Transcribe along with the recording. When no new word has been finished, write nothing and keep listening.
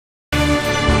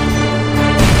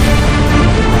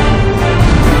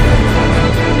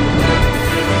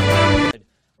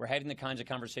having the kinds of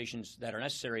conversations that are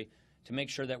necessary to make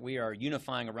sure that we are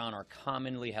unifying around our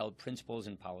commonly held principles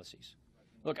and policies.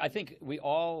 Look, I think we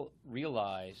all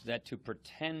realize that to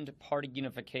pretend party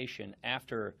unification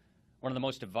after one of the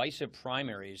most divisive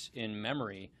primaries in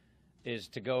memory is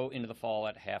to go into the fall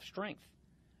at half strength.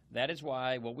 That is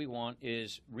why what we want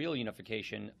is real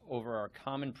unification over our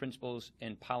common principles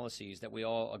and policies that we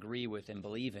all agree with and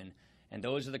believe in. And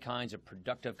those are the kinds of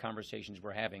productive conversations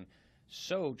we're having.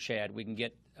 So, Chad, we can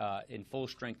get in full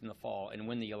strength in the fall and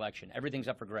win the election. Everything's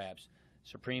up for grabs.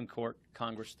 Supreme Court,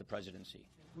 Congress, the presidency.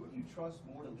 Who do you trust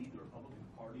more to lead the Republican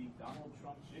Party? Donald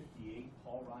Trump, 58,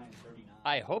 Paul Ryan, 39.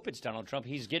 I hope it's Donald Trump.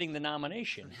 He's getting the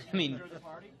nomination. I mean,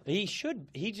 he should.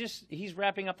 He's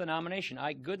wrapping up the nomination.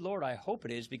 Good Lord, I hope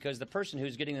it is, because the person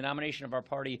who's getting the nomination of our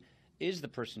party is the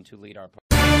person to lead our party.